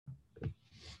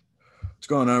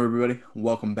going on, everybody?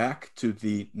 Welcome back to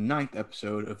the ninth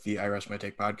episode of the I Rest My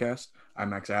Take podcast.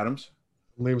 I'm Max Adams.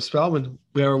 Liam Spellman.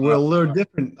 We're a little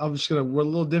different. We're a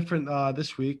little different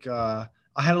this week. I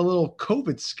had a little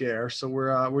COVID scare, so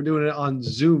we're doing it on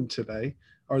Zoom today,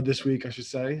 or this week, I should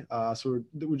say. So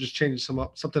we're just changing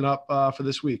something up for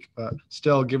this week, but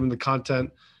still giving the content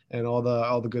and all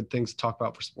the good things to talk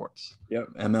about for sports. Yep,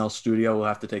 ML Studio will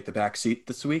have to take the back seat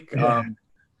this week. Yeah.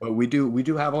 But we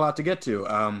do have a lot to get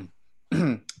to.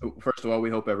 First of all, we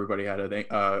hope everybody had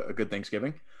a good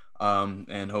Thanksgiving.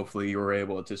 And hopefully you were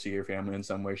able to see your family in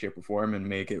some way, shape, or form and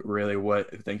make it really what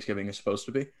Thanksgiving is supposed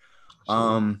to be.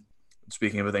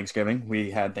 Speaking of Thanksgiving, we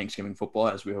had Thanksgiving football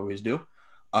as we always do.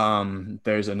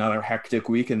 There's another hectic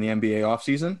week in the NBA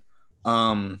offseason.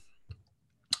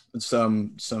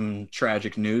 Some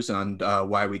tragic news on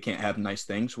why we can't have nice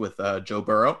things with Joe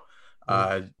Burrow.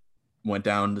 Went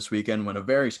down this weekend with a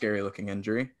very scary looking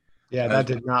injury. Yeah, that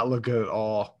did not look good at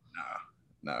all.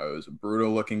 No, it was a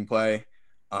brutal looking play.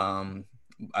 I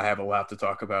have a lot to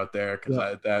talk about there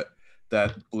because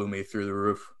that blew me through the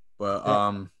roof. But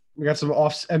we got some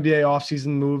NBA offseason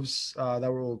moves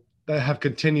that have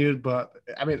continued. But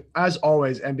I mean, as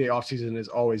always, NBA offseason is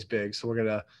always big. So we're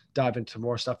gonna dive into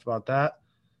more stuff about that.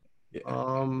 Yeah.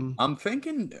 I'm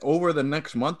thinking over the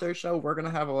next month or so, we're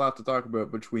gonna have a lot to talk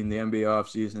about between the NBA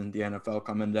offseason, the NFL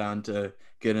coming down to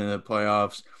get into the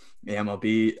playoffs, the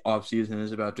MLB offseason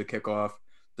is about to kick off.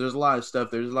 There's a lot of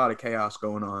stuff. There's a lot of chaos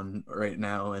going on right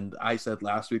now. And I said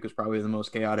last week was probably the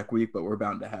most chaotic week, but we're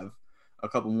bound to have a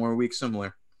couple more weeks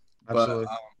similar. Absolutely.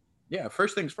 But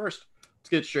first things first, let's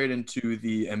get straight into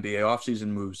the NBA offseason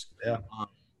moves. Yeah.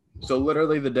 So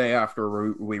literally the day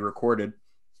after we recorded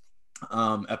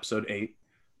episode 8,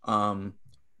 the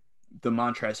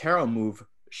Montrezl Harrell move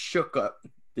shook up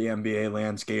the NBA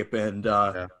landscape, and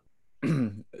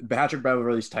Patrick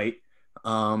Beverley's tight.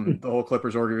 The whole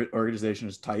Clippers organization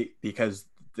is tight because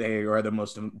they are the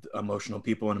most emotional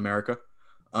people in America.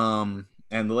 And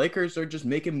the Lakers are just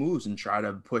making moves and try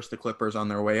to push the Clippers on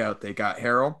their way out. They got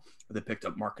Harrell. They picked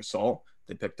up Marc Gasol.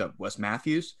 They picked up Wes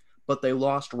Matthews. But they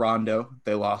lost Rondo.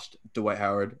 They lost Dwight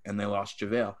Howard. And they lost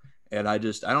JaVale. And I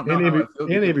don't know how I feel.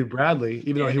 And Avery Bradley,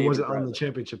 even though he wasn't on the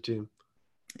championship team.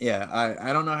 Yeah,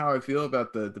 I don't know how I feel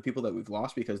about the people that we've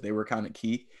lost because they were kind of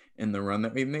key in the run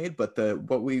that we made, but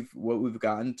what we've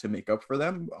gotten to make up for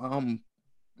them,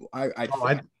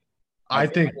 I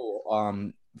think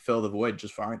will fill the void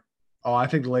just fine. Oh, I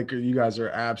think the Lakers, you guys are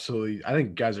absolutely. I think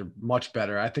you guys are much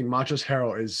better. I think Montrezl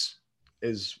Harrell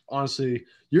is honestly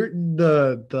you're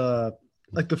the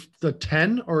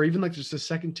 10 or even like just the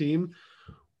second team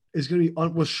is going to be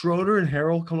with Schroeder and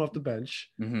Harrell coming off the bench.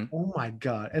 Mm-hmm. Oh my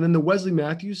God. And then the Wesley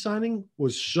Matthews signing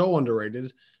was so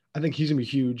underrated. I think he's going to be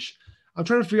huge. I'm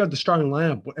trying to figure out the starting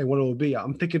lineup and what it will be.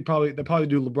 I'm thinking they'll probably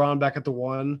do LeBron back at the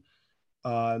 1,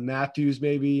 Matthews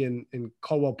maybe, and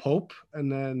Caldwell Pope. And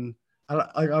then they're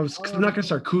not going to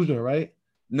start Kuzma, right?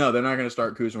 No, they're not going to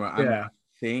start Kuzma. I'm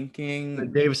thinking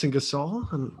and Davis and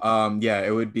Gasol.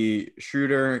 It would be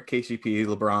Schroeder, KCP,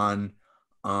 LeBron.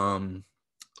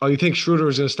 Oh, you think Schroeder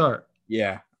is going to start?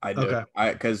 Yeah, I do.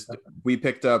 Okay. Because we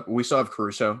still have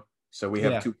Caruso. So we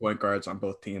have 2 point guards on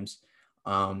both teams.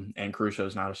 And Caruso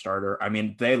is not a starter. I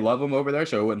mean, they love him over there,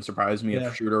 so it wouldn't surprise me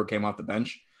if Schroeder came off the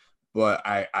bench. But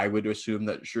I would assume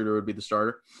that Schroeder would be the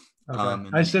starter. Okay.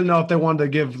 I just didn't know if they wanted to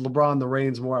give LeBron the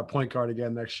reins more at point guard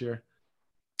again next year.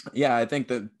 Yeah, I think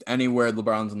that anywhere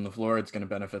LeBron's on the floor, it's going to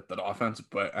benefit that offense.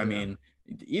 But, I mean,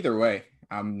 either way,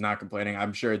 I'm not complaining.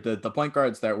 I'm sure the point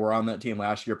guards that were on that team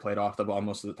last year played off the ball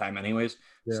most of the time anyways.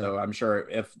 Yeah. So I'm sure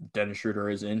if Dennis Schroeder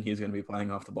is in, he's going to be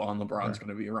playing off the ball, and LeBron's going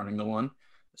to be running the 1.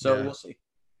 So we'll see.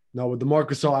 No, with the Marc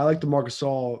Gasol, I like the Marc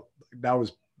Gasol. That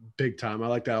was big time. I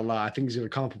like that a lot. I think he's going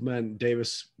to complement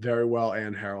Davis very well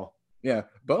and Harrell. Yeah,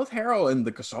 both Harrell and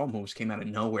the Gasol moves came out of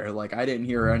nowhere. Like, I didn't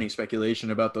hear any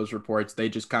speculation about those reports. They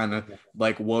just kind of,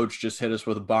 like, Woj just hit us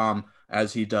with a bomb,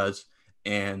 as he does.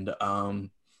 And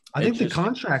I think the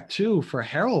contract, too, for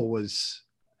Harrell was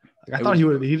 – I thought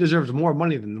he deserved more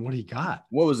money than what he got.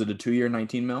 What was it, a 2-year,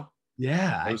 $19 million?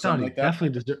 Yeah, I thought he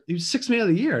definitely deserved – he was $6 million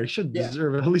a year. He should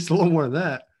deserve at least a little more than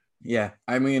that. Yeah,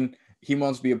 I mean, he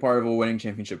wants to be a part of a winning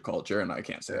championship culture, and I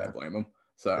can't say I blame him.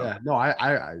 So yeah, no,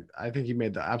 I think he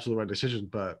made the absolute right decision.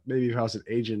 But maybe if I was an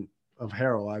agent of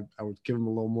Harrell, I would give him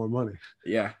a little more money.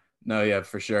 Yeah, no, yeah,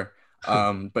 for sure.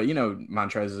 But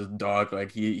Montrez is a dog.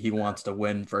 Like he wants to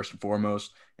win first and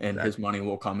foremost, and his money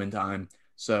will come in time.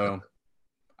 So,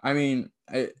 I mean,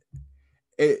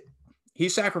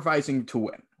 he's sacrificing to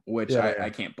win, which I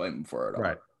can't blame him for at all.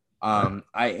 Right.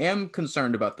 I am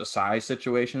concerned about the size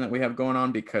situation that we have going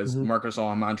on because Marc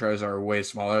Gasol and Montrez are way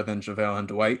smaller than JaVale and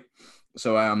Dwight.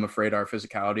 So I'm afraid our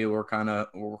physicality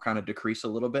will kind of decrease a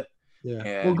little bit.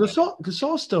 Yeah. Well, And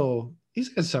Gasol still he's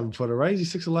a 7-footer, right?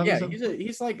 He's 6'11", yeah, 7 foot.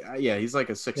 he's like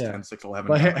a 6'10", Yeah. 6'11"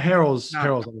 But guy. Not Harrell's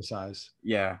on the size.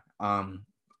 yeah.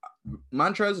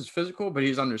 Montrez is physical, but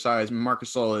he's undersized.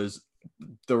 Marcus Gasol is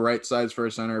the right size for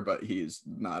a center, but he's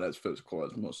not as physical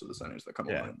as most of the centers that come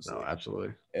along Yeah. in this No, league.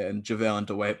 absolutely. And JaVale and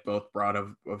Dwight both brought a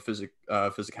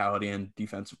physicality and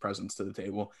defensive presence to the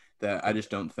table that I just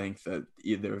don't think that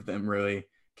either of them really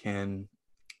can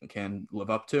live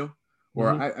up to. Or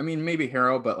I mean maybe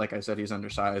Harrell, but like I said, he's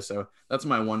undersized, so that's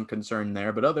my one concern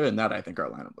there. But other than that, I think our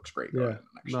lineup looks great going Yeah. into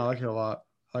next No, I year. like it a lot.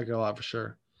 I like it a lot for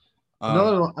sure.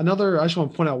 Um, Another. I just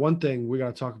want to point out one thing we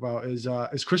got to talk about is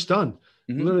Chris Dunn,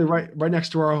 mhm, literally right next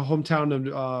to our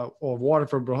hometown of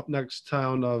Waterford, next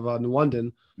town of New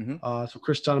London. mhm. So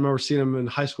Chris Dunn, I remember seeing him in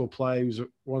high school play. He was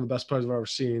one of the best players I've ever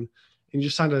seen. And he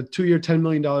just signed a 2-year, $10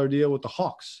 million deal with the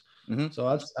Hawks. Mhm. So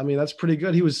that's pretty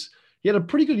good. He had a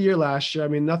pretty good year last year. I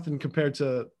mean, nothing compared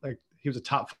to like he was a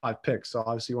top 5 pick. So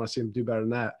obviously you want to see him do better than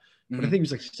that. But I think he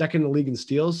was like second in the league in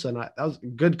steals, and that was a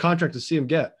good contract to see him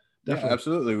get. Definitely. Yeah,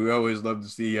 absolutely. We always love to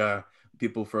see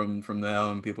people from the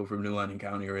L and people from New London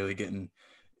County really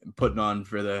putting on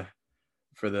for the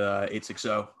 860.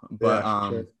 But Yeah,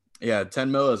 for sure. yeah,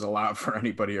 10 mil is a lot for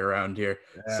anybody around here.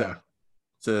 Yeah.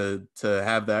 So to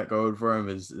have that going for him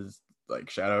is like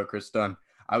shout out Chris Dunn.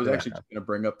 I was actually just gonna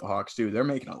bring up the Hawks too. They're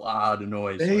making a lot of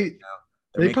noise right now.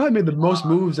 They probably made the most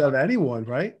moves out of anyone,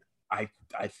 right?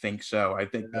 I think so. I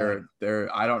think they're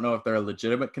I don't know if they're a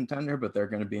legitimate contender, but they're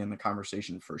going to be in the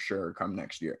conversation for sure come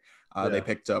next year. They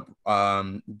picked up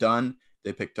Dunn,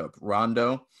 they picked up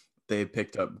Rondo, they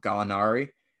picked up Gallinari,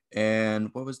 and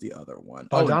what was the other one?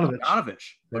 Bogdanovich.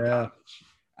 Bogdanovich.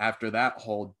 After that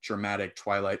whole dramatic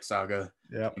Twilight saga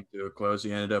came to a close,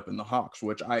 he ended up in the Hawks,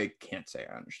 which I can't say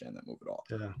I understand that move at all.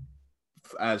 Yeah.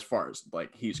 As far as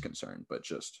like he's concerned, but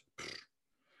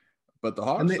the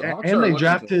Hawks,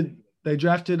 they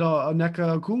drafted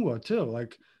Onyeka Okongwu too.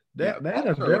 Like they had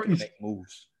a very make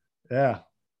moves. Yeah,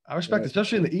 I respect,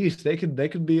 especially in the East. They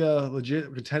could be a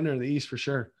legit contender in the East for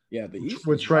sure. Yeah, the East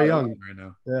with Trae Young right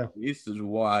now. Yeah, the East is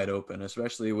wide open,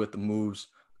 especially with the moves.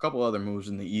 A couple other moves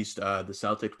in the East. The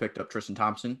Celtics picked up Tristan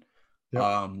Thompson.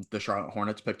 Yep. The Charlotte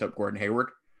Hornets picked up Gordon Hayward.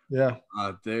 Yeah.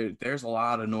 There's a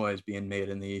lot of noise being made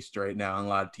in the East right now, and a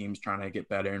lot of teams trying to get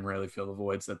better and really fill the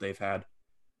voids that they've had.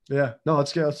 Yeah, no,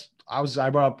 let's get. I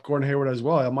brought up Gordon Hayward as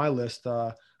well on my list.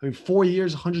 I mean, 4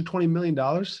 years, $120 million.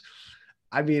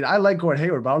 I mean, I like Gordon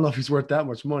Hayward, but I don't know if he's worth that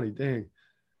much money. Dang.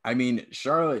 I mean,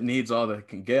 Charlotte needs all they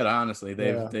can get. Honestly,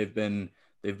 they've been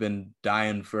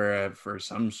dying for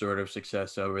some sort of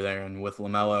success over there, and with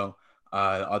LaMelo,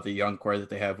 the young core that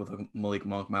they have with Malik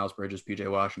Monk, Miles Bridges, PJ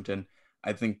Washington,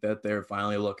 I think that they're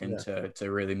finally looking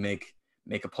to really make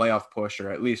a playoff push,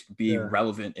 or at least be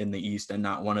relevant in the East and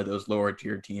not one of those lower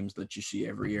tier teams that you see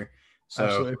every year. So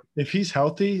absolutely. If he's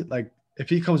healthy, like if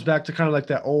he comes back to kind of like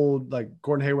that old like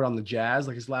Gordon Hayward on the Jazz,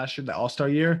 like his last year, the All-Star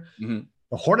year,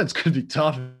 the Hornets could be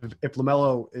tough if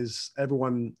LaMelo is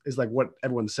like what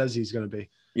everyone says he's going to be.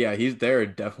 Yeah, they're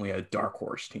definitely a dark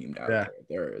horse team out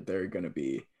there. They're going to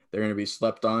be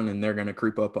slept on, and they're going to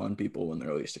creep up on people when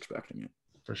they're least expecting it.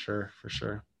 For sure.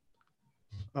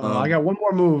 I got one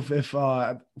more move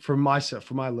for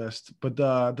my list, but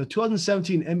the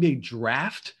 2017 NBA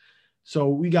draft. So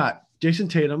we got Jason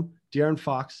Tatum, De'Aaron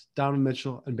Fox, Donovan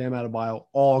Mitchell, and Bam Adebayo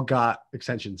all got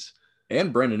extensions.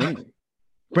 And Brandon Ingram.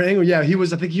 Yeah, I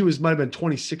think he might have been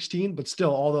 2016, but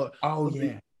still all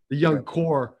the young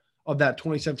core of that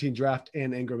 2017 draft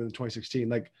and Ingram in the 2016.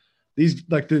 Like these,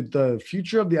 like the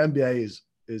future of the NBA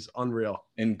is unreal.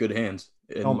 In good hands.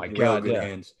 Oh my God, good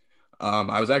hands.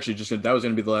 I was actually that was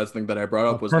going to be the last thing that I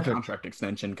brought up was the contract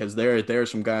extension, because there are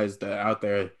some guys that out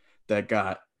there that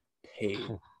got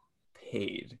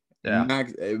paid. Yeah.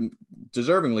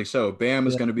 Deservingly so. Bam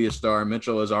is going to be a star.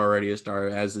 Mitchell is already a star,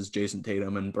 as is Jason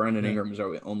Tatum, and Brandon Ingram is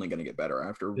only going to get better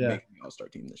after making the All-Star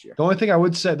team this year. The only thing I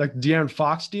would say, like De'Aaron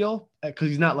Fox deal, because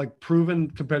he's not like proven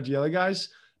compared to the other guys,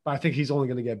 but I think he's only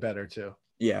going to get better too.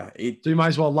 Yeah. So you might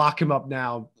as well lock him up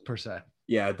now, per se.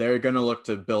 Yeah, they're going to look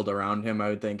to build around him. I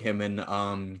would think him and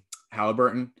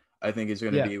Halliburton, I think, is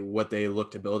going to be what they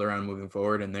look to build around moving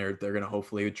forward, and they're going to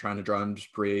hopefully trying to draw him as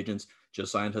free agents.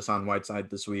 Just signed Hassan Whiteside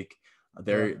this week.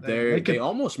 They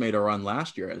almost made a run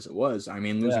last year as it was. I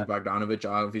mean, losing Bogdanovich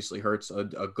obviously hurts a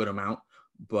good amount,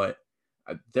 but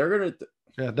they're gonna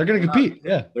compete.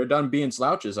 They're done being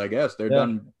slouches, I guess. They're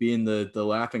done being the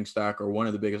laughing stock, or one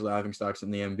of the biggest laughing stocks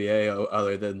in the NBA,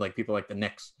 other than like people like the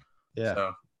Knicks. Yeah.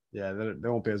 So, they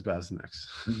won't be as bad as the Knicks.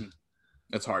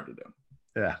 It's hard to do.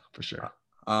 Yeah, for sure.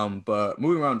 But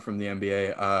moving on from the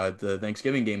NBA, the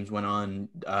Thanksgiving games went on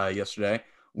yesterday.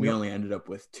 We Yep. only ended up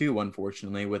with two,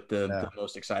 unfortunately, with the Yeah.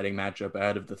 most exciting matchup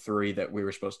out of the three that we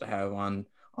were supposed to have on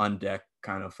deck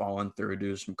kind of falling through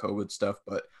due to some COVID stuff.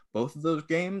 But both of those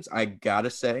games, I gotta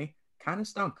say, kind of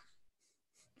stunk.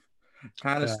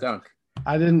 Kind of Yeah. stunk.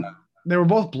 I didn't. They were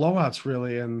both blowouts,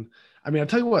 really. And I mean, I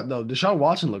tell you what, though, Deshaun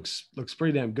Watson looks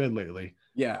pretty damn good lately.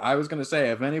 Yeah, I was gonna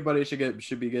say if anybody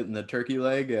should be getting the turkey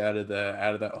leg out of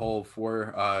that whole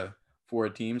four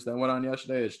teams that went on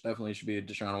yesterday, it definitely should be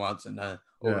Deshaun Watson.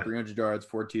 Over Yeah. 300 yards,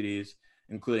 4 TDs,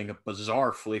 including a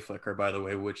bizarre flea flicker, by the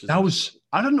way, which is That was.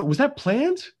 I don't know. Was that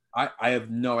planned? I have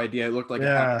no idea. It looked like a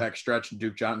Yeah. halfback stretch, and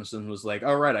Duke Johnson was like,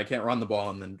 "All right, I can't run the ball,"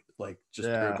 and then like just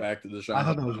threw it Yeah. back to I Deshaun thought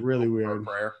like that was really for a weird.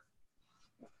 prayer.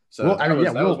 So Well, I mean,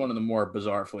 yeah, that was one of the more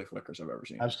bizarre flea flickers I've ever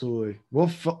seen. absolutely.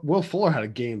 Will Fuller had a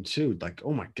game too. Like,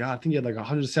 oh my god, I think he had like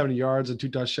 170 yards and 2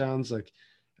 touchdowns. Like,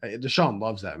 Deshaun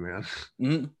loves that man.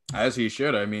 Mm-hmm. As he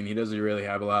should. I mean, he doesn't really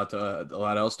have a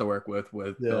lot else to work with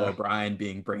Bill Yeah. O'Brien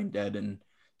being brain dead and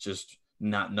just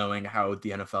not knowing how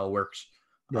the NFL works.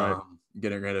 Right.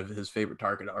 Getting rid of his favorite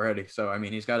target already. So I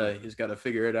mean, he's got to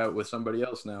figure it out with somebody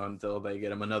else now until they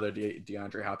get him another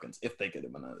DeAndre Hopkins. If they get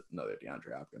him another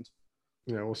DeAndre Hopkins.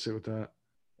 Yeah, we'll see with that.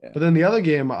 Yeah. But then the other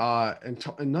game,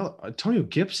 Antonio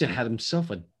Gibson had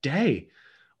himself a day.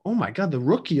 Oh my god, the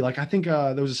rookie! Like I think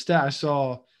there was a stat I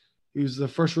saw. He was the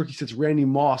first rookie since Randy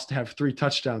Moss to have 3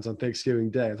 touchdowns on Thanksgiving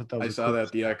Day. I thought that was. I saw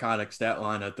that the iconic stat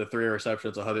line at the 3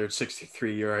 receptions,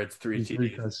 163 yards, 3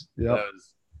 TDs. Yep. That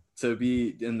was to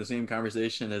be in the same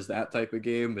conversation as that type of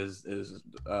game is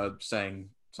saying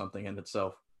something in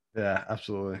itself. Yeah,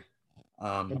 absolutely.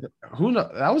 Um, Who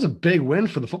knows? That was a big win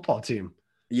for the football team.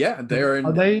 yeah,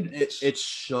 Are they? it's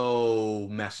so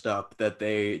messed up that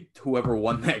whoever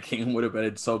won that game would have been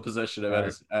in sole possession of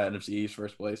NFC East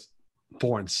first place.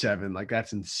 4-7, like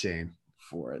that's insane.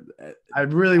 For I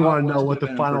really want to know what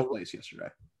the final first place yesterday.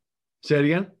 Say it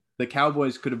again. The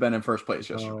Cowboys could have been in first place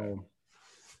yesterday.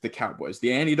 The Cowboys,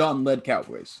 the Andy Dalton led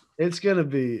Cowboys. It's gonna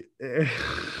be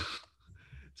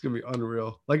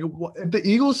unreal. Like if the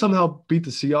Eagles somehow beat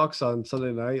the Seahawks on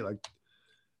Sunday night, like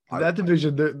that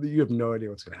division, you have no idea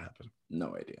what's gonna happen.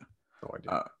 No idea. No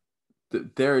idea.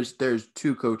 There's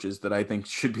two coaches that I think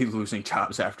should be losing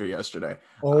jobs after yesterday.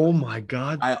 Oh my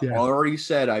God! I already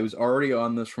said I was already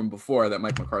on this from before that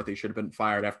Mike McCarthy should have been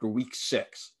fired after week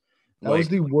 6. That was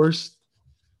the worst.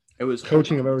 It was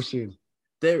coaching I've ever seen.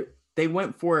 They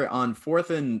went for it on first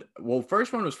one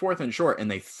was 4th and short, and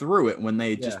they threw it when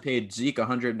they just paid Zeke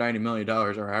 $190 million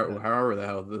or however the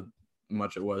hell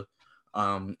much it was.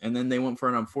 And then they went for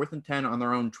it on 4th and 10 on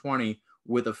their own 20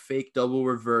 with a fake double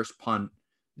reverse punt.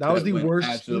 That was the worst.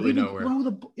 Absolutely nowhere.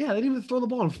 They didn't even throw the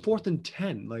ball on 4th and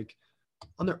 10, like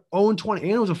on their own 20. And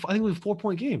I think it was a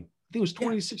 4-point game. I think it was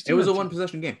 2016. It was a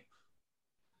 1-possession game.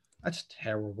 That's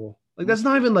terrible. Like that's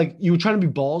not even like you were trying to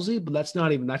be ballsy, but that's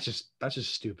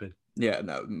just stupid. Yeah,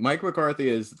 no. Mike McCarthy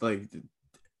is like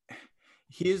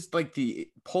he is like the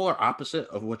polar opposite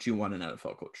of what you want an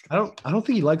NFL coach to be. I don't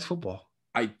think he likes football.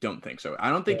 I don't think so. I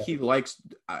don't think he likes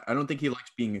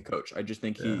being a coach. I just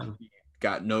think he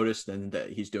got noticed and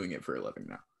that he's doing it for a living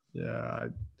now. Yeah.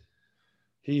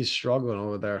 He's struggling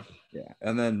over there. Yeah.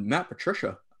 And then Matt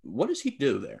Patricia, what does he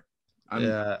do there?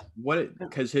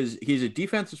 Because he's a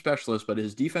defensive specialist, but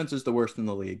his defense is the worst in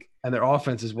the league. And their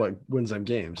offense is what wins them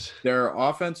games. Their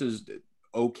offense is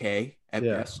okay at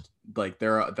best. Like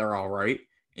they're all right.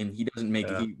 And he doesn't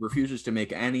he refuses to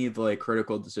make any of the like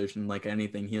critical decision, like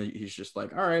anything. He's just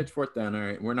like, all right, it's 4th down. All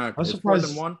right, we're not. I'm surprised. 4th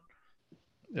and 1.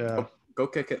 Yeah. Go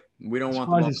kick it. We don't want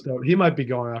the ball. He might be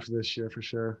going after this year for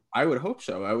sure. I would hope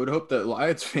so. I would hope that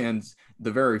Lions fans,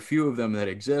 the very few of them that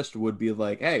exist, would be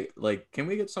like, hey, like, can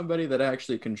we get somebody that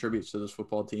actually contributes to this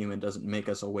football team and doesn't make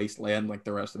us a wasteland like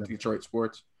the rest of Detroit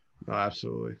sports? No,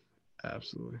 absolutely.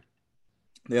 Absolutely.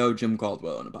 They owe Jim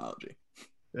Caldwell an apology.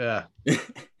 Yeah.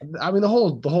 I mean, the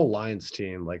whole Lions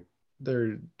team, like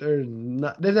they've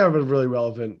never been really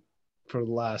relevant for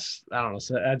the last, I don't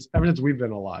know, ever since we've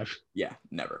been alive. Yeah,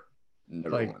 never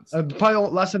like, once.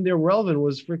 Probably last time they were relevant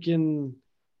was freaking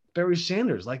Barry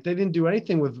Sanders. Like they didn't do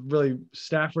anything with really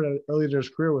Stafford early in his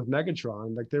career with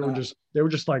Megatron. Like they were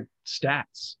just like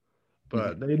stats,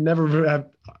 but they never have,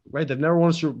 right? They've never won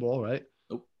a Super Bowl, right?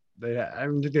 Nope. I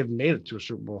don't think they've made it to a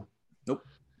Super Bowl. Nope.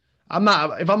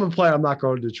 If I'm a player, I'm not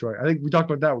going to Detroit. I think we talked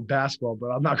about that with basketball, but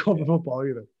I'm not going to football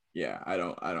either. Yeah, I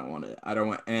don't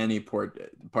want any part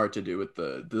to do with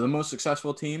the most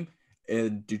successful team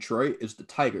in Detroit is the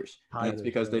Tigers. And that's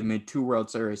because they've made 2 World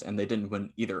Series and they didn't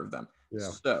win either of them. Yeah.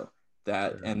 So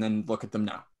and then look at them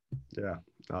now. Yeah.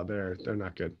 No, they're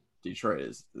not good. Detroit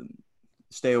is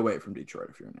Stay away from Detroit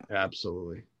if you're an athlete.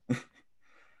 Absolutely.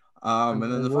 And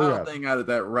then the final thing out of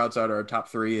that routes out our top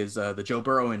three is the Joe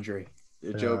Burrow injury.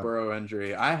 The Joe Burrow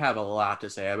injury. I have a lot to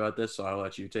say about this, so I'll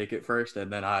let you take it first,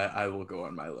 and then I will go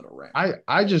on my little rant.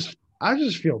 I just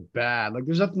feel bad. Like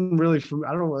there's nothing really for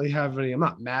I don't really have any. I'm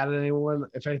not mad at anyone.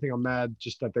 If anything, I'm mad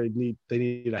just that they need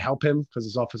to help him because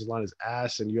his offensive line is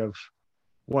ass, and you have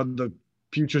one of the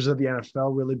futures of the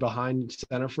NFL really behind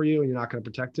center for you, and you're not going to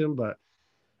protect him. But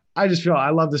I just feel I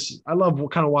love this. I love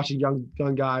kind of watching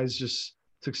young guys just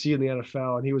succeed in the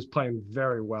NFL, and he was playing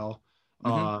very well.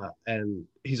 And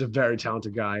he's a very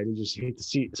talented guy, and you just hate to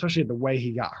see, especially the way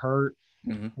he got hurt.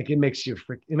 Like it makes you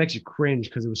cringe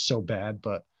because it was so bad.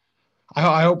 But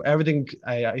I hope everything.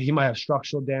 He might have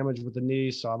structural damage with the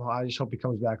knee, so I just hope he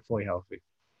comes back fully healthy.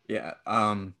 Yeah.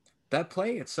 That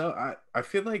play itself, I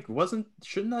feel like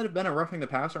shouldn't that have been a roughing the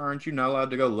passer? Aren't you not allowed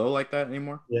to go low like that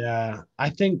anymore? Yeah, I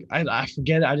think I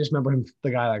forget. I just remember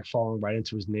the guy like falling right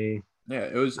into his knee. Yeah,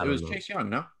 it was Chase Young,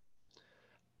 no?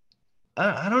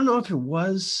 I don't know if it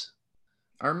was.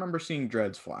 I remember seeing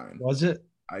dreads flying. Was it?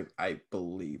 I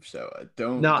believe so.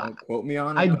 Don't quote me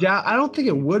on it. I don't think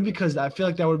it would because I feel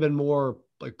like that would have been more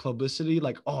like publicity.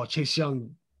 Like, oh, Chase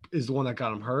Young is the one that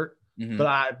got him hurt.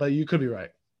 But you could be right.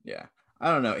 Yeah.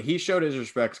 I don't know. He showed his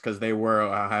respects because they were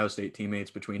Ohio State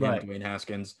teammates between him and Dwayne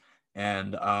Haskins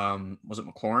and was it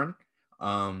McLaurin?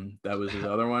 That was his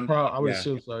other one. I would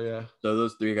assume so, yeah. So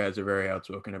those three guys are very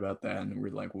outspoken about that, and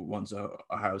we're like, well, one's a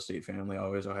Ohio State family,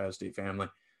 always Ohio State family.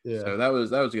 Yeah. So that was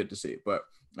good to see. But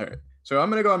all right, so I'm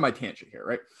gonna go on my tangent here,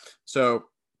 right? So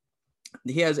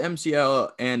he has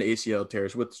MCL and ACL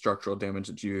tears with structural damage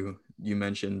that you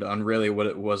mentioned on really what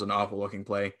it was an awful looking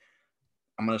play.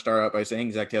 I'm going to start out by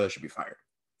saying Zach Taylor should be fired.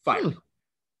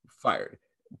 Fired.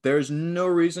 There's no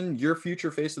reason your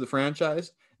future face of the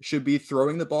franchise should be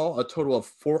throwing the ball a total of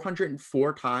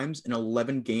 404 times in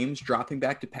 11 games, dropping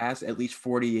back to pass at least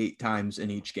 48 times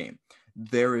in each game.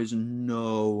 There is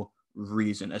no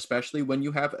reason, especially when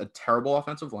you have a terrible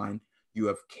offensive line, you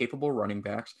have capable running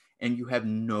backs, and you have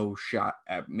no shot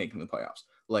at making the playoffs.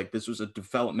 Like, this was a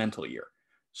developmental year.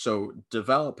 So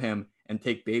develop him and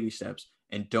take baby steps,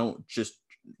 and don't just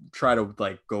try to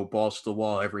like go balls to the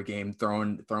wall every game,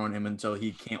 throwing him until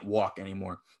he can't walk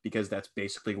anymore, because that's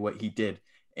basically what he did.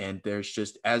 And there's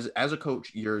just as a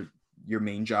coach, your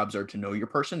main jobs are to know your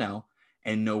personnel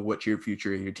and know what your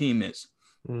future of your team is.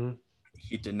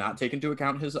 He did not take into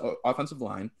account his offensive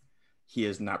line. He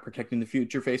is not protecting the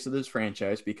future face of this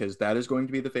franchise, because that is going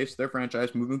to be the face of their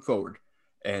franchise moving forward.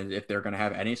 And if they're going to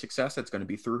have any success, it's going to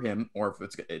be through him, or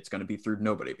if it's going to be through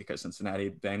nobody, because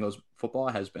Cincinnati Bengals football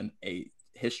has been a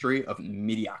history of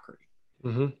mediocrity.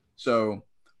 So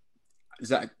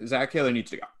Zach Taylor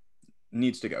needs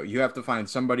to go. You have to find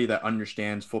somebody that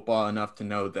understands football enough to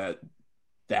know that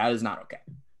is not okay.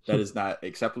 That is not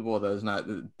acceptable. That is not.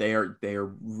 They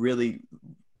are really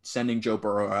sending Joe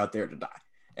Burrow out there to die,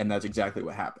 and that's exactly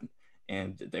what happened.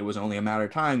 And it was only a matter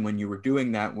of time when you were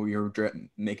doing that, when you were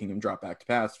making him drop back to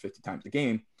pass 50 times a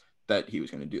game, that he was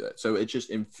going to do that. So it just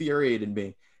infuriated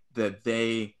me that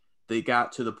they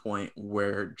got to the point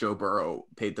where Joe Burrow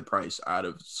paid the price out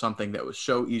of something that was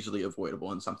so easily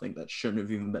avoidable and something that shouldn't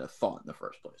have even been a thought in the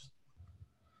first place.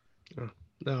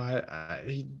 No,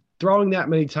 throwing that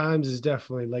many times is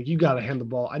definitely like, you got to hand the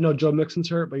ball. I know Joe Mixon's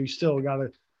hurt, but you still got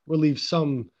to relieve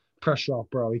some pressure off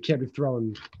Burrow. He can't be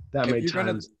throwing that many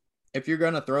times. If you're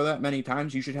going to throw that many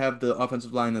times, you should have the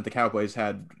offensive line that the Cowboys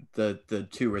had the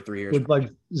 2 or 3 years. With like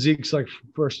Zeke's like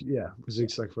first year,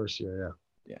 yeah.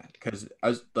 Yeah, because I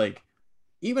was like,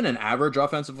 even an average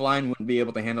offensive line wouldn't be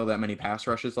able to handle that many pass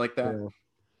rushes like that. Yeah.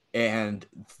 And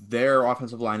their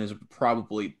offensive line is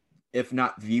probably, if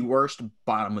not the worst,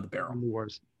 bottom of the barrel. The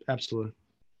worst, absolutely.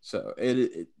 So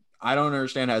I don't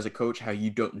understand as a coach how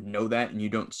you don't know that and you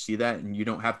don't see that and you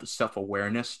don't have the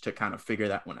self-awareness to kind of figure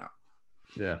that one out.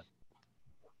 Yeah.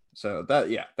 So that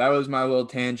was my little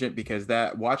tangent, because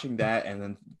watching that and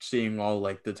then seeing all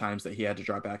like the times that he had to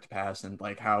drop back to pass and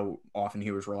like how often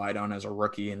he was relied on as a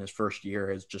rookie in his first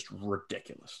year is just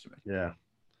ridiculous to me. Yeah.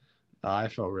 I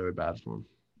felt really bad for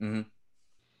him.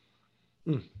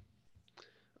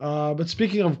 But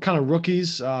speaking of kind of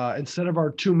rookies, instead of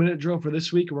our 2-minute drill for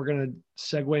this week, we're going to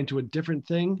segue into a different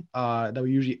thing that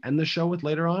we usually end the show with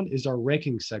later on, is our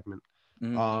ranking segment.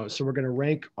 So we're going to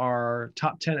rank our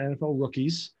top 10 NFL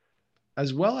rookies,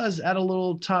 as well as add a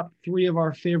little top 3 of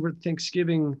our favorite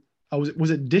Thanksgiving. Was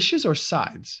it dishes or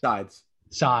sides?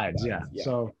 Sides, yeah.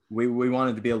 So we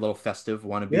wanted to be a little festive,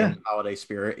 want to be in the holiday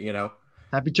spirit, you know.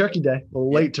 Happy Turkey Day. Well,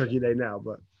 late Turkey Day now,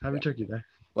 but Happy Turkey Day.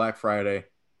 Black Friday,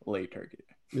 late Turkey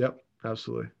Day. Yep,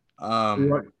 absolutely.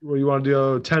 You want to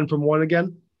do 10 from 1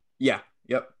 again? Yeah.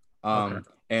 Yep. Okay.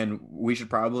 And we should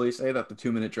probably say that the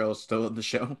 2-minute drill is still in the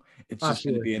show. It's just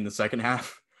going to Absolutely. be in the second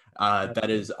half. That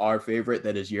Absolutely. is our favorite.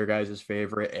 That is your guys'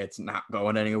 favorite. It's not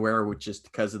going anywhere, which just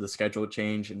because of the schedule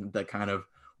change and the kind of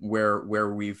where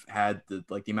we've had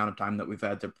the amount of time that we've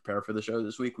had to prepare for the show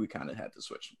this week. We kind of had to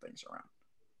switch some things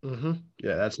around. Mm-hmm.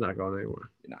 Yeah, that's not going anywhere.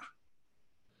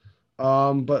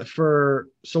 Nah. But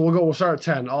we'll start at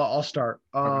 10. I'll start.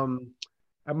 Okay.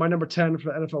 At my number 10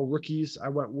 for the NFL rookies, I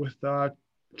went with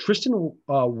Tristan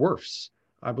Wirfs.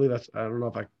 I believe I don't know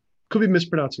if I could be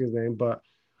mispronouncing his name, but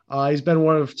he's been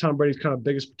one of Tom Brady's kind of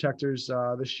biggest protectors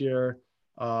this year.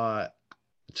 To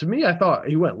me, I thought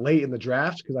he went late in the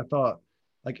draft because I thought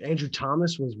like Andrew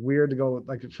Thomas was weird to go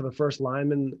like for the first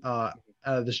lineman out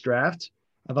of this draft.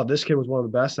 I thought this kid was one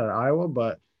of the best out of Iowa,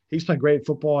 but he's played great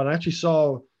football. And I actually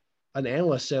saw an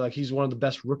analyst say like he's one of the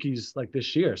best rookies like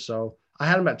this year. So I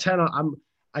had him at 10.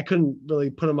 I couldn't really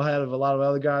put him ahead of a lot of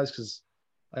other guys because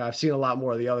I've seen a lot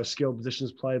more of the other skill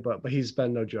positions play, but he's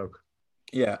been no joke.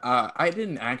 Yeah, I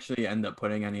didn't actually end up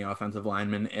putting any offensive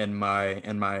linemen in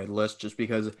my list just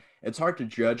because it's hard to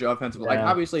judge offensive. Like Yeah.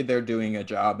 obviously they're doing a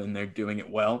job and they're doing it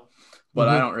well, but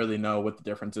I Mm-hmm. don't really know what the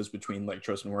difference is between like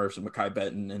Tristan Wirfs and Mekhi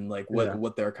Benton and like Yeah.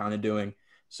 what they're kind of doing.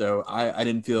 So I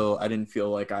didn't feel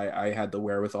like I had the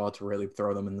wherewithal to really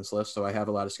throw them in this list. So I have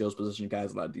a lot of skills position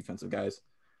guys, a lot of defensive guys.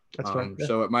 That's fair. Yeah.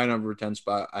 So at my number 10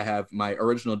 spot, I have my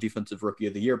original defensive rookie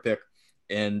of the year pick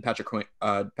in Patrick Queen.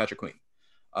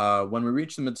 When we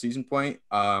reached the midseason point,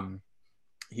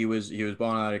 he was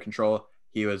balling out of control.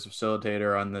 He was a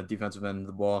facilitator on the defensive end of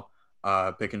the ball,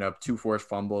 picking up 2 forced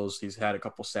fumbles. He's had a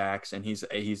couple sacks, and he's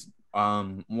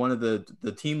one of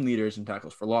the team leaders in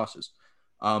tackles for losses.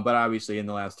 But obviously, in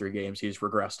the last 3 games, he's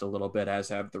regressed a little bit, as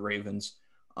have the Ravens.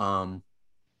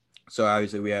 So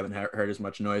obviously, we haven't heard as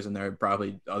much noise, and there are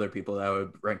probably other people that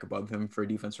would rank above him for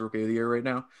defensive rookie of the year right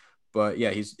now. But yeah,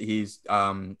 he's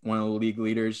one of the league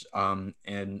leaders,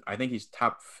 and I think he's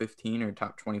top 15 or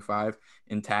top 25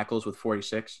 in tackles with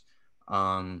 46.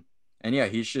 And yeah,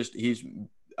 he's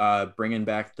bringing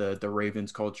back the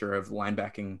Ravens culture of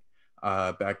linebacking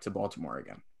back to Baltimore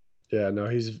again. Yeah, no,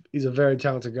 he's a very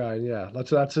talented guy. And yeah,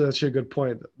 that's actually a good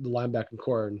point. The linebacking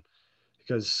core, and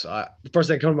because the first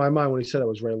thing that came to my mind when he said it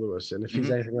was Ray Lewis, and if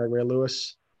he's anything like Ray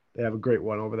Lewis, they have a great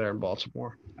one over there in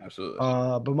Baltimore. Absolutely.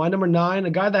 But my number 9, a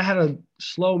guy that had a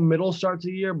slow middle start to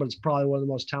the year, but it's probably one of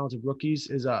the most talented rookies,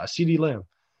 is CeeDee Lamb.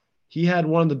 He had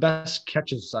one of the best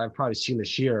catches I've probably seen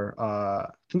this year. I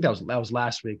think that was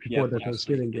last week before the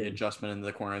Thanksgiving game. The adjustment in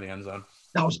the corner of the end zone.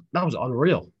 That was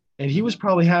unreal, and he was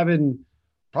probably having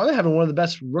one of the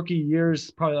best rookie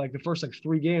years, probably like the first like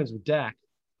 3 games with Dak.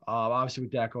 Obviously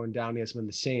with Dak going down, he hasn't been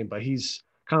the same, but he's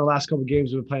kind of the last couple of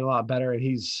games been playing a lot better, and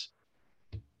he's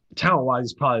talent-wise,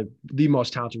 he's probably the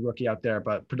most talented rookie out there,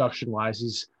 but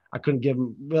production-wise, I couldn't give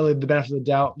him really the benefit of the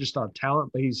doubt just on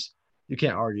talent, but you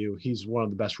can't argue he's one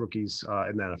of the best rookies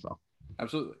in the NFL.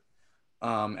 Absolutely.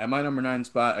 At my number 9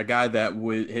 spot, a guy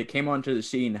that came onto the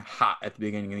scene hot at the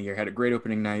beginning of the year, had a great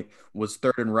opening night, was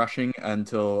 3rd in rushing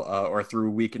until or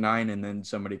through week 9, and then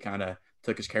somebody kind of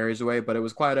took his carries away. But it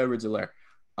was Clyde Edwards-Helaire.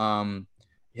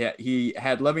 Yeah, he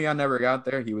had Le'Veon never got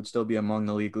there, he would still be among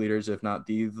the league leaders, if not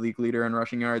the league leader in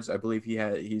rushing yards. I believe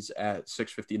he's at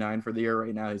 659 for the year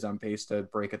right now. He's on pace to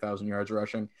break 1,000 yards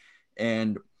rushing,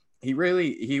 and he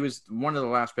was one of the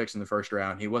last picks in the first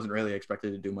round. He wasn't really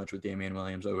expected to do much with Damian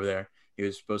Williams over there. He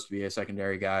was supposed to be a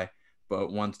secondary guy,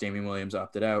 but once Damian Williams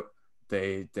opted out,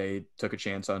 they took a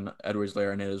chance on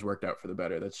Edwards-Helaire, and it has worked out for the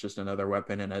better. That's just another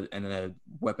weapon and a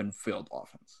weapon-filled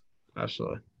offense.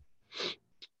 Absolutely.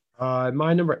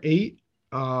 My number 8,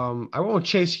 I went with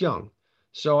Chase Young.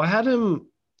 So I had him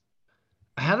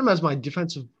as my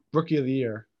defensive rookie of the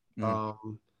year.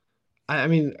 I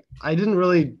mean, I didn't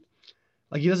really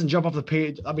like, he doesn't jump off the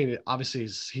page. I mean, obviously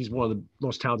he's one of the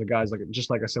most talented guys, just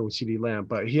like I said with CeeDee Lamb,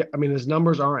 but his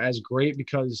numbers aren't as great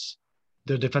because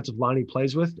the defensive line he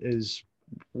plays with is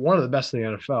one of the best in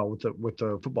the NFL with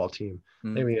the football team. I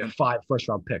mean, 5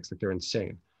 first-round picks, like they're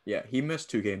insane. Yeah, he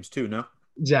missed 2 games too, no?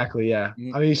 Exactly, yeah.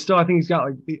 I mean, I think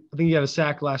he had a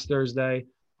sack last Thursday.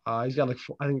 He's got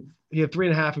I think he had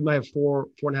 3.5. He might have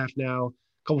 4.5 now. A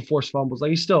couple forced fumbles. Like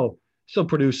he's still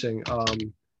producing.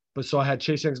 But so I had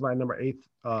Chase Young as my number 8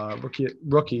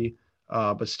 rookie.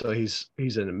 But still, he's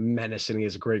a menace, and he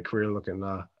has a great career looking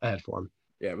ahead for him.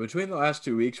 Yeah, between the last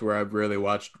 2 weeks where I've really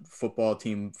watched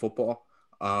team football,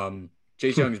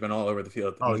 Chase Young's been all over the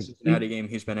field. In the Cincinnati game,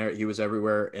 he was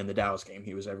everywhere. In the Dallas game,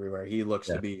 he was everywhere. He looks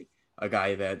to be a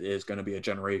guy that is going to be a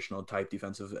generational type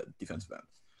defensive end.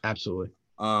 Absolutely.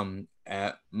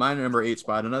 At my number 8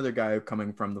 spot, another guy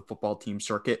coming from the football team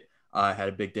circuit, Had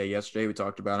a big day yesterday. We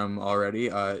talked about him already.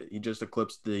 He just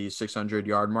eclipsed the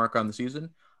 600-yard mark on the season.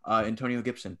 Antonio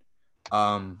Gibson.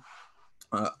 Um,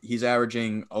 he's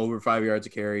averaging over 5 yards a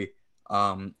carry.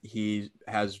 He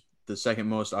has the second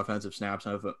most offensive snaps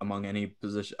among any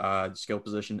position, skill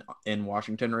position in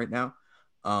Washington right now.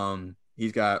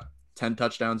 He's got 10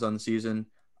 touchdowns on the season,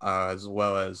 as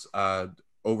well as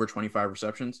over 25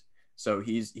 receptions. So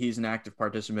he's an active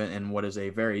participant in what is a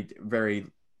very, very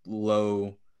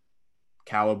low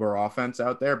caliber offense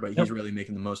out there, but he's really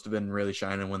making the most of it and really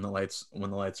shining when the lights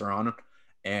are on.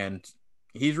 And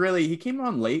he came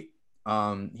on late.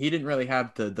 He didn't really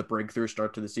have the breakthrough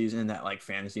start to the season that like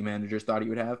fantasy managers thought he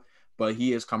would have, but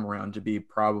he has come around to be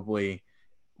probably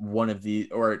one of the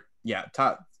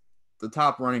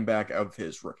top running back of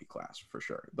his rookie class for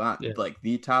sure. Not like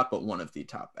the top, but one of the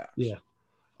top backs. Yeah.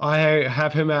 I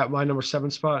have him at my number 7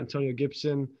 spot, Antonio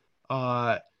Gibson.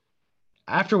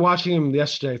 After watching him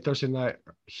yesterday, Thursday night,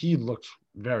 he looked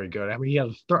very good. I mean, he had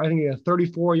I think he had a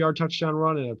 34-yard touchdown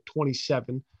run and a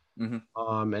 27.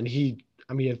 Mm-hmm. And he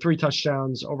had 3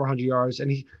 touchdowns, over 100 yards, and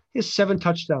he has 7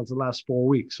 touchdowns the last 4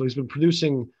 weeks. So he's been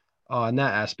producing in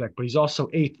that aspect, but he's also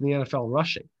 8th in the NFL in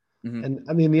rushing. Mm-hmm. And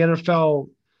I mean, the NFL,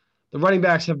 the running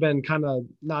backs have been kind of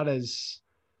not as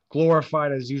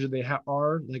glorified as usually they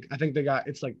are. Like I think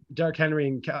it's like Derrick Henry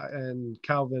and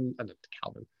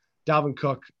Dalvin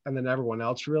Cook, and then everyone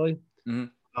else really. Mm-hmm.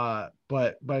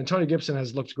 But Antonio Gibson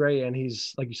has looked great, and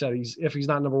he's like you said, if he's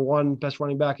not number 1 best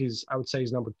running back, I would say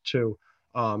he's number 2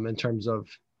 in terms of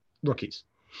rookies.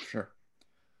 Sure.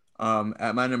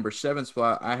 At my number 7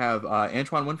 spot, I have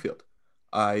Antoine Winfield.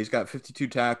 He's got 52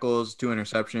 tackles, 2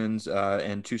 interceptions,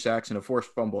 and 2 sacks and a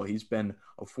forced fumble. He's been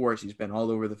a force. He's been all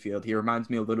over the field. He reminds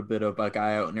me a little bit of a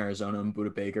guy out in Arizona,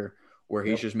 Buda Baker, where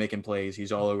he's just making plays.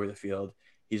 He's all over the field.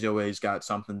 He's always got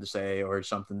something to say or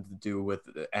something to do with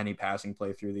any passing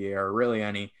play through the air, or really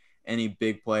any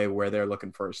big play where they're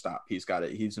looking for a stop. He's got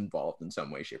it. He's involved in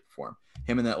some way, shape, or form.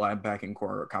 Him and that linebacking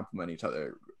core complement each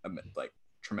other like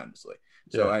tremendously.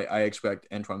 So I expect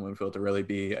Antoine Winfield to really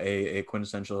be a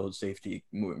quintessential safety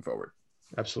moving forward.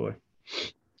 Absolutely.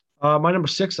 My number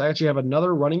 6, I actually have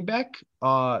another running back,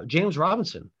 James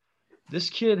Robinson. This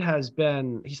kid he's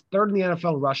 3rd in the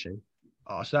NFL rushing.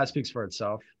 So that speaks for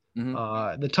itself.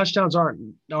 Mm-hmm. The touchdowns aren't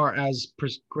as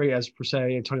great as per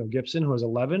se Antonio Gibson, who has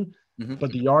 11,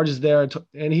 but the yard is there.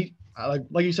 And he,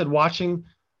 like you said, watching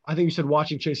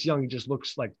Chase Young, he just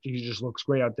looks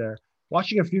great out there.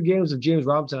 Watching a few games of James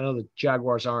Robinson, I know the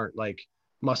Jaguars aren't like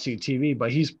must-see TV, but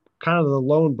he's kind of the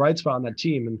lone bright spot on that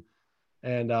team,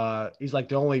 and he's like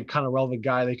the only kind of relevant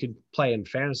guy they could play in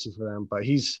fantasy for them. But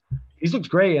he's looks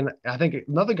great, and I think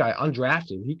another guy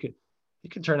undrafted, he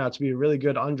could turn out to be a really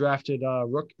good undrafted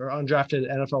rookie or undrafted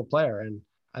NFL player, and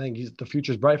I think the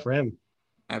future's bright for him.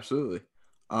 Absolutely.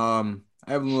 I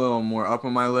have a little more up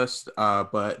on my list,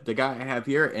 but the guy I have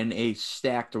here in a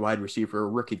stacked wide receiver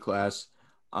rookie class,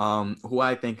 who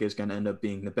I think is going to end up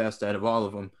being the best out of all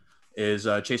of them, is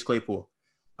Chase Claypool.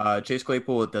 Chase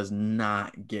Claypool does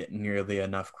not get nearly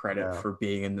enough credit for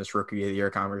being in this rookie of the year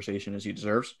conversation as he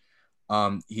deserves.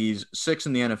 He's 6th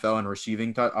in the NFL in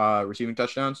receiving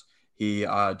touchdowns. He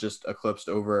just eclipsed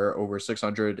over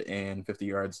 650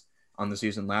 yards on the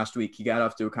season last week. He got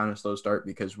off to a kind of slow start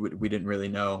because we didn't really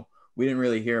know. We didn't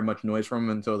really hear much noise from him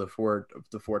until the four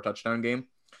touchdown game.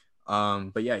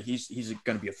 But yeah, he's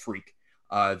going to be a freak.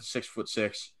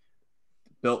 6'6",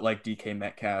 built like DK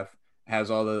Metcalf,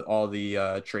 has all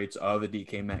the traits of a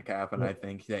DK Metcalf, and I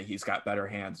think that he's got better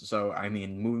hands. So I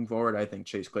mean, moving forward, I think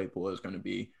Chase Claypool is going to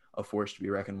be a force to be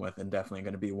reckoned with, and definitely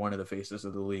going to be one of the faces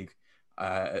of the league.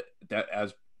 That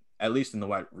as at least in the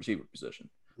wide receiver position.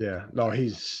 Yeah, no,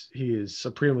 he is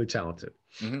supremely talented.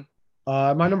 Mm-hmm.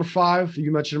 My number 5,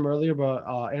 you mentioned him earlier, but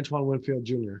Antoine Winfield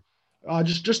Jr.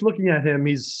 Just looking at him,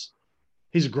 he's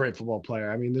a great football player.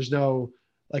 I mean, there's no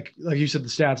like you said the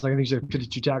stats. Like I think you said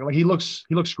 52 tackles. Like he looks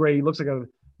great. He looks like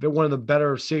one of the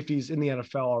better safeties in the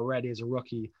NFL already as a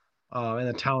rookie, and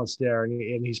the talent's there,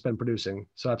 and he's been producing.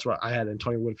 So that's what I had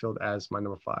Antonio Winfield as my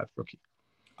number 5 rookie.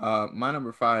 My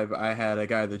number 5, I had a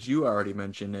guy that you already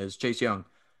mentioned is Chase Young.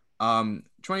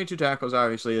 22 tackles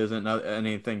obviously isn't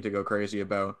anything to go crazy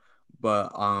about, but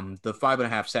the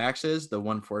 5.5 sacks is, the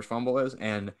 1 forced fumble is,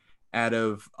 and out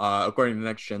of according to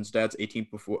Next Gen Stats,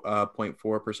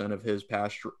 18.4% of his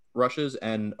pass rushes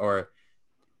or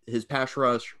his pass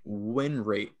rush win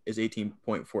rate is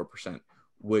 18.4%,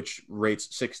 which rates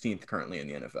 16th currently in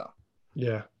the NFL.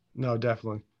 Yeah, no,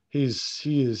 definitely. He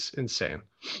is insane.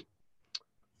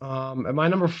 At my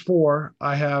number 4,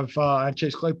 I have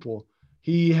Chase Claypool.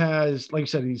 He has, like you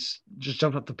said, he's just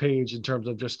jumped up the page in terms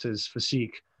of just his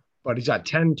physique, but he's got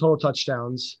 10 total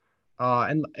touchdowns,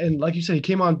 And like you said, he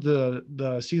came on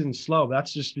the season slow.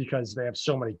 That's just because they have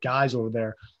so many guys over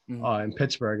there Mhm. in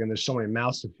Pittsburgh, and there's so many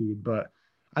mouths to feed. But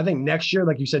I think next year,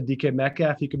 like you said, DK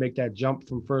Metcalf, he could make that jump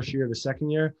from first year to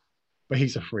second year. But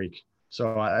he's a freak.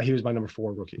 So he was my number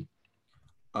 4 rookie.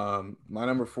 My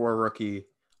number 4 rookie.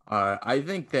 I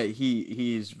think that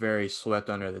he's very swept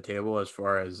under the table as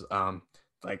far as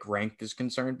like rank is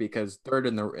concerned because third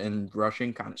in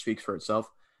rushing kind of speaks for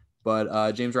itself.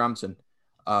 But James Robinson,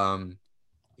 um,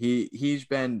 he's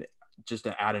been just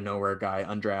an out of nowhere guy,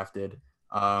 undrafted,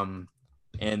 um,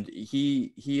 and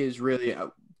he is really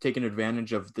taken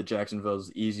advantage of the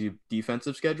Jacksonville's easy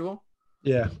defensive schedule.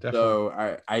 Yeah, definitely.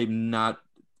 So I'm not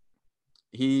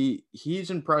he's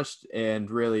impressed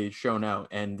and really shown out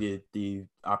and the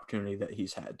opportunity that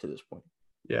he's had to this point.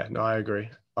 Yeah, no, I agree.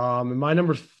 And my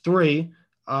number 3,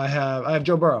 I have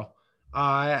Joe Burrow.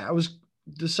 I was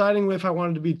deciding if I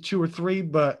wanted to be 2 or 3,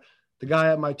 but the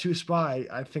guy at my 2 spot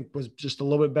I think was just a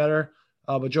little bit better.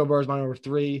 But Joe Burrow is my number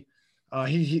 3.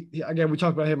 He again, we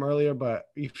talked about him earlier, but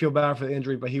you feel bad for the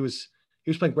injury, but he was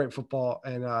playing great football,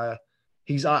 and I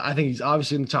think he's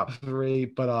obviously in the top 3,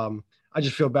 but I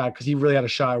just feel bad because he really had a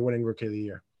shot at winning Rookie of the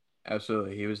Year.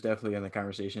 Absolutely, he was definitely in the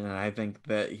conversation, and I think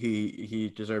that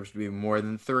he deserves to be more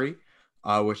than 3,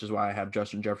 which is why I have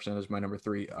Justin Jefferson as my number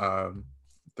 3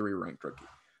 3 ranked rookie.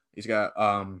 He's got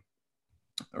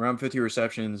around 50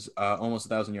 receptions, almost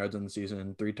 1,000 yards in the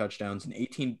season, 3 touchdowns, and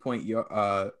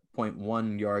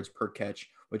 18.1 yards per catch,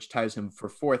 which ties him for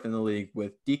 4th in the league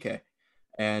with DK.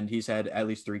 And he's had at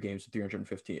least 3 games with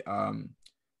 350,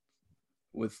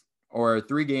 with or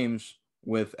 3 games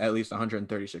with at least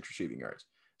 136 receiving yards.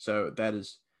 So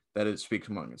that speaks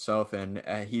among itself, and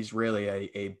he's really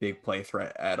a big play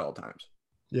threat at all times.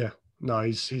 Yeah, no,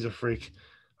 he's a freak.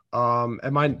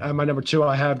 At my number 2,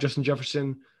 I have Justin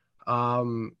Jefferson.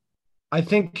 Um, I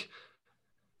think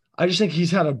I just think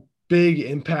he's had a big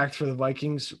impact for the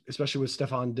Vikings, especially with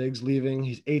Stephon Diggs leaving.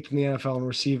 He's 8th in the NFL in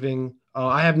receiving.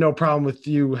 I have no problem with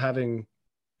you having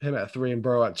him at 3 and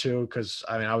Burrow at 2 because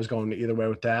I mean I was going either way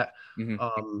with that. Mm-hmm.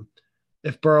 Um,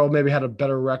 if Burrow maybe had a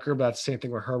better record, but that's the same thing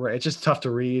with Herbert. It's just tough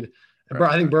to read.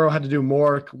 Right. I think Burrow had to do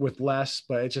more with less,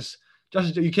 but it's just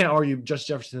you can't argue.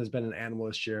 Justin Jefferson has been an animal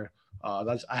this year.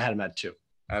 I had him at 2.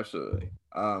 Absolutely.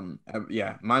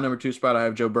 Yeah, my number 2 spot, I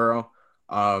have Joe Burrow.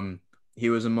 He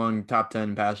was among top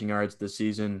 10 passing yards this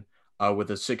season,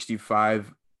 with a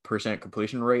 65%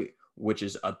 completion rate, which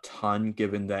is a ton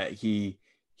given that he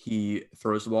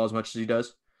throws the ball as much as he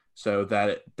does. So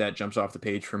that jumps off the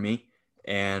page for me.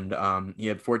 And he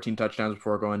had 14 touchdowns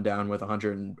before going down with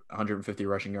 150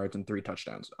 rushing yards and 3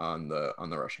 touchdowns on the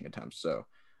rushing attempts. So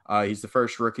he's the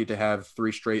first rookie to have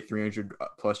 3 straight 300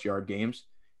 plus yard games,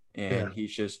 and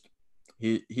Yeah.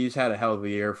 he's had a hell of a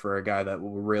year for a guy that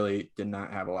really did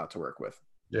not have a lot to work with.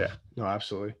 Yeah, no,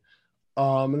 absolutely.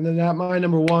 And then at my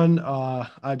number 1, I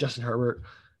have Justin Herbert.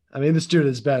 I mean, this dude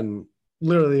has been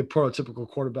literally a prototypical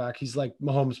quarterback. He's like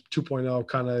Mahomes 2.0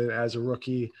 kind of as a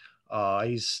rookie.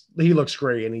 He looks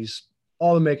great, and he's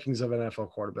all the makings of an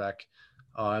NFL quarterback.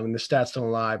 I mean, the stats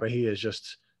don't lie, but he is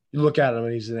just you look at him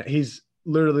and he's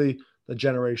literally the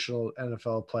generational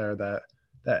NFL player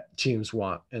that teams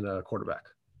want in a quarterback.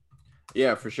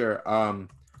 Yeah, for sure.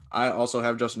 I also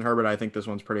have Justin Herbert. I think this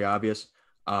one's pretty obvious.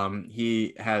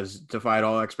 He has defied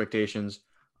all expectations,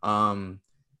 and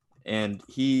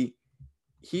he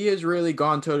has really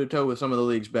gone toe to toe with some of the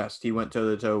league's best. He went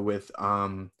toe to toe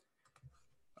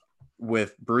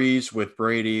with Breeze, with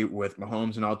Brady, with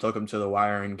Mahomes, and all took him to the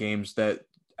wire in games that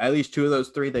at least 2 of those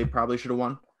 3 they probably should have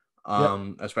won.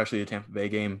 Especially the Tampa Bay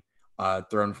game,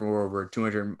 thrown for over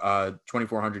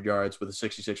 2,400 yards with a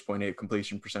 66.8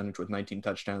 completion percentage with 19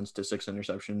 touchdowns to 6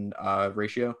 interception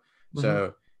ratio. Mm-hmm.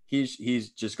 So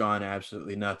he's just gone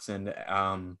absolutely nuts, and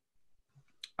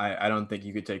I don't think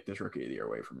you could take this rookie of the year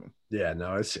away from him. Yeah,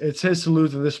 no, it's his to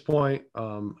lose at this point.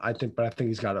 I think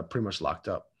he's got it pretty much locked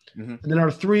up. Mm-hmm. And then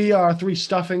our three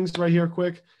stuffings right here,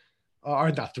 quick.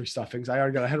 Or not 3 stuffings. I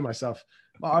already got ahead of myself.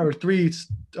 Our 3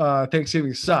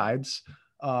 Thanksgiving sides.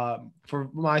 For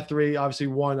my 3, obviously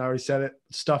 1, I already said it,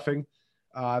 stuffing,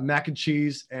 mac and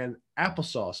cheese, and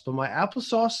applesauce. But my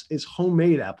applesauce is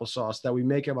homemade applesauce that we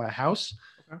make at my house.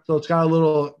 Okay. So it's got a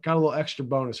little extra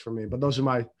bonus for me. But those are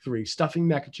my 3: stuffing,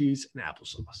 mac and cheese, and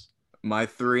applesauce. My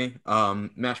 3,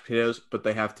 mashed potatoes, but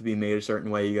they have to be made a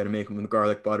certain way. You got to make them with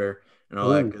garlic butter and all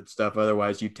that good stuff.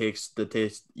 Otherwise, you taste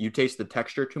the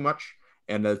texture too much,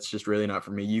 and that's just really not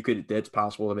for me. It's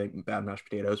possible to make bad mashed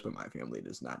potatoes, but my family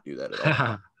does not do that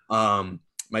at all.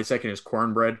 My second is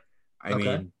cornbread. I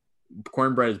mean,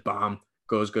 cornbread is bomb.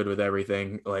 Goes good with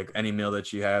everything, like any meal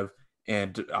that you have.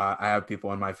 And I have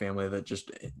people in my family that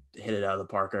just hit it out of the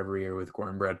park every year with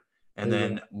cornbread. And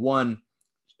then one,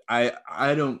 I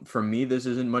don't, for me, this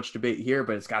isn't much debate here,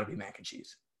 but it's got to be mac and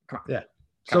cheese. Come on. Yeah.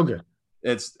 So good.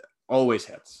 It's always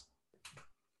hits.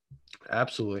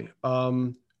 Absolutely.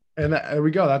 And there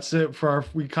we go. That's it for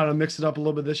we kind of mixed it up a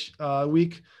little bit this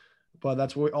week, but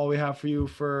that's all we have for you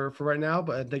for right now.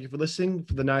 But thank you for listening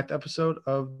for the 9th episode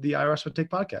of the IRS Would Take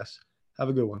podcast. Have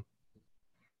a good one.